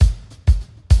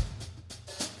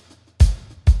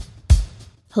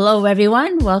Hello,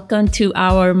 everyone. Welcome to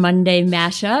our Monday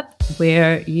mashup,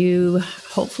 where you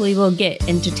hopefully will get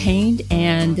entertained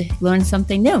and learn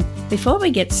something new. Before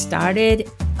we get started,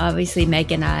 obviously,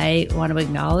 Meg and I want to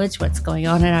acknowledge what's going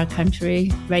on in our country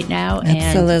right now.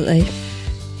 Absolutely.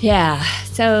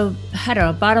 So I don't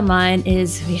know. Bottom line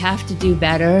is we have to do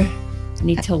better. We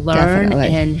need to learn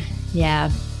Definitely.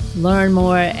 and learn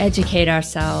more, educate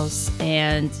ourselves,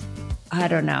 and I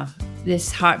don't know.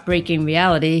 This heartbreaking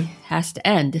reality has to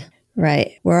end.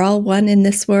 Right. We're all one in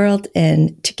this world,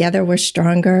 and together we're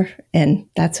stronger, and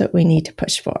that's what we need to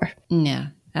push for. Yeah,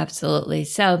 absolutely.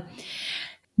 So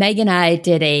Meg and I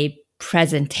did a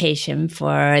presentation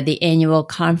for the annual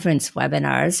conference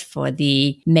webinars for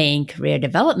the Maine Career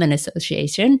Development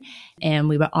Association, and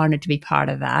we were honored to be part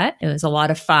of that. It was a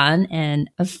lot of fun and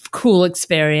a cool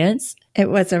experience. It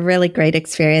was a really great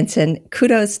experience, and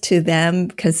kudos to them,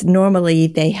 because normally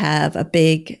they have a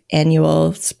big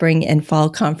annual spring and fall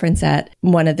conference at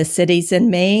one of the cities in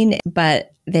Maine,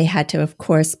 but they had to, of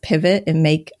course, pivot and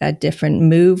make a different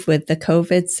move with the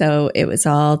COVID. So it was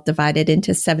all divided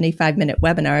into 75-minute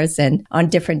webinars and on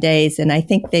different days. And I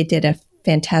think they did a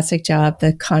fantastic job.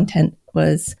 The content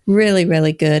was really,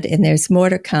 really good, and there's more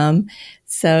to come.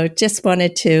 So just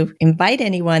wanted to invite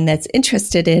anyone that's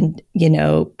interested in,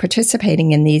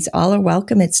 participating in these. All are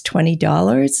welcome. It's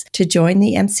 $20 to join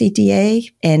the MCDA.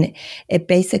 And it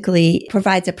basically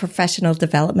provides a professional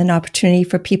development opportunity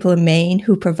for people in Maine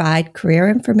who provide career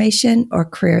information or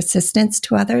career assistance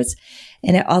to others.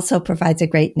 And it also provides a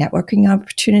great networking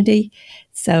opportunity.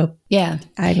 So, yeah,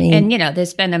 I mean, and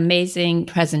there's been amazing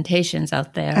presentations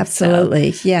out there.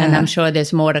 Absolutely. Yeah. And I'm sure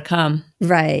there's more to come.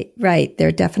 Right.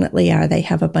 There definitely are. They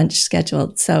have a bunch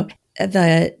scheduled. So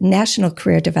the National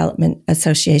Career Development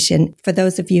Association, for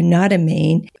those of you not in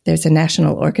Maine, there's a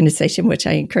national organization, which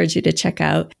I encourage you to check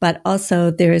out, but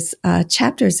also there's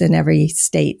chapters in every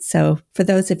state. So for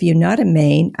those of you not in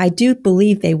Maine, I do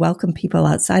believe they welcome people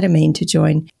outside of Maine to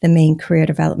join the Maine Career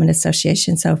Development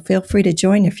Association. So feel free to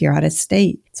join if you're out of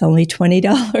state. It's only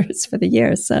 $20 for the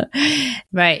year. So,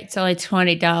 right. It's only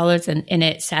 $20 and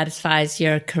it satisfies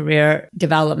your career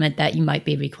development that you might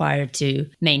be required to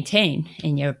maintain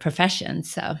in your profession.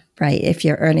 So, right. If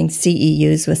you're earning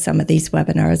CEUs with some of these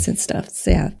webinars and stuff.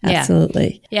 So, yeah,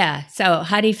 absolutely. Yeah. So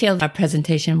how do you feel our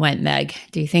presentation went, Meg?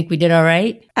 Do you think we did all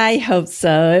right? I hope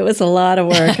so. It was a lot of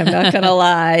work. I'm not going to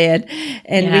lie.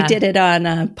 And we did it on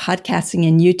podcasting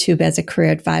and YouTube as a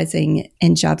career advising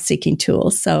and job seeking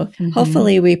tool. So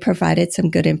hopefully we provided some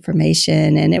good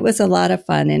information, and it was a lot of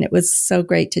fun, and it was so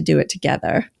great to do it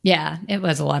together. Yeah, it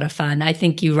was a lot of fun. I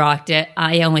think you rocked it.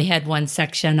 I only had one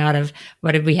section out of,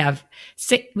 what did we have?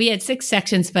 We had 6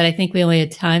 sections, but I think we only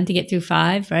had time to get through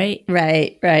 5, right?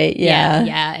 Right. Yeah.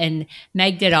 Yeah. And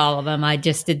Meg did all of them. I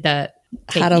just did the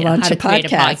how to launch a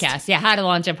podcast. Yeah, how to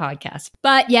launch a podcast.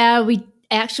 But yeah, we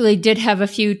actually did have a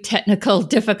few technical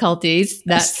difficulties.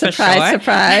 That's surprise.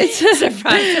 surprise.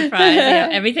 Yeah,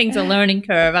 everything's a learning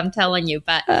curve, I'm telling you.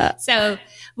 But so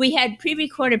we had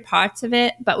pre-recorded parts of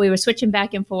it, but we were switching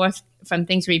back and forth from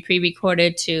things we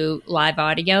pre-recorded to live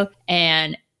audio.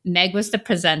 And Meg was the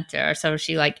presenter, so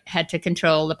she had to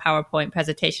control the PowerPoint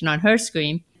presentation on her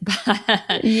screen.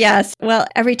 Yes. Well,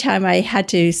 every time I had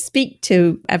to speak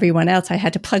to everyone else, I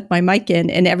had to plug my mic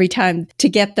in. And every time to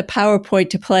get the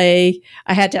PowerPoint to play,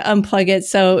 I had to unplug it.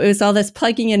 So it was all this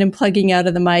plugging in and plugging out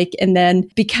of the mic. And then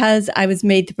because I was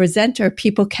made the presenter,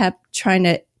 people kept trying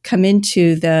to come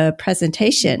into the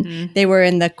presentation. They were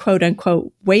in the quote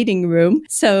unquote waiting room.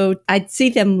 So I'd see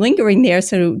them lingering there.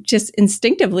 So just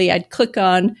instinctively I'd click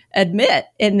on admit,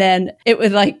 and then it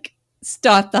would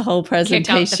stop the whole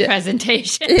presentation. Kick off the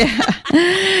presentation.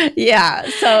 Yeah.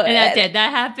 So and that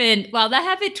happened. Well, that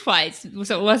happened twice,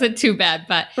 so it wasn't too bad.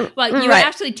 But you were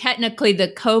actually technically the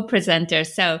co-presenter.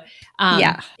 So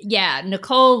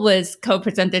Nicole was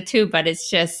co-presenter too, but it's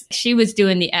just she was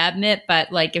doing the admit. But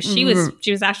if she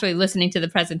was actually listening to the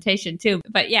presentation too.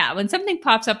 But yeah, when something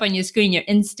pops up on your screen, your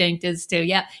instinct is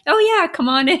to come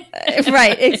on in.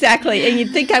 Right, exactly. And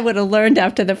you'd think I would have learned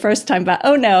after the first time, but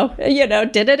oh no,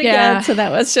 did it again. Yeah. So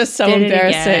that was just so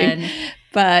embarrassing.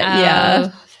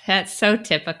 But that's so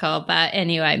typical. But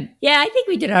anyway, I think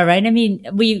we did all right. I mean,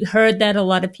 we heard that a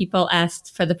lot of people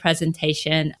asked for the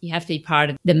presentation. You have to be part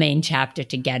of the main chapter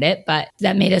to get it, but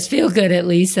that made us feel good, at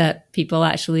least, that people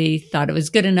actually thought it was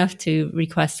good enough to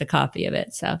request a copy of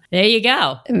it. So there you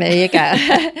go.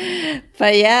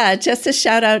 But just a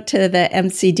shout out to the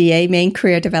MCDA, Maine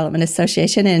Career Development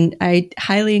Association. And I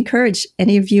highly encourage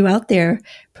any of you out there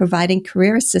providing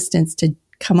career assistance to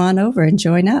come on over and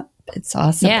join up. it's an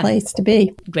awesome place to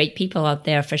be. Great people out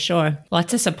there for sure.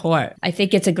 Lots of support. I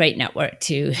think it's a great network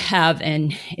to have.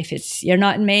 And if you're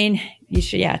not in Maine, you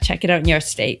should, check it out in your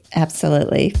state.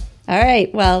 Absolutely. All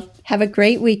right. Well, have a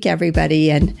great week,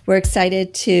 everybody. And we're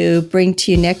excited to bring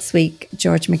to you next week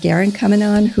George McGarren coming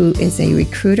on, who is a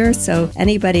recruiter. So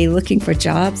anybody looking for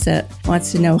jobs that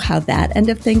wants to know how that end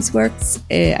of things works,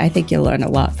 I think you'll learn a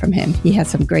lot from him. He has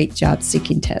some great job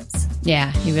seeking tips.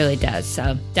 Yeah, he really does.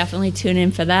 So definitely tune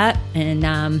in for that. And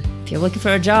if you're looking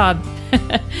for a job,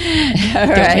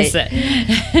 don't miss it.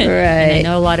 And I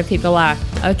know a lot of people are.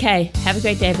 Okay. Have a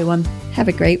great day, everyone. Have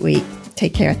a great week.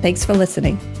 Take care. Thanks for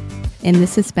listening. And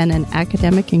this has been an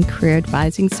Academic and Career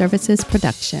Advising Services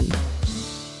production.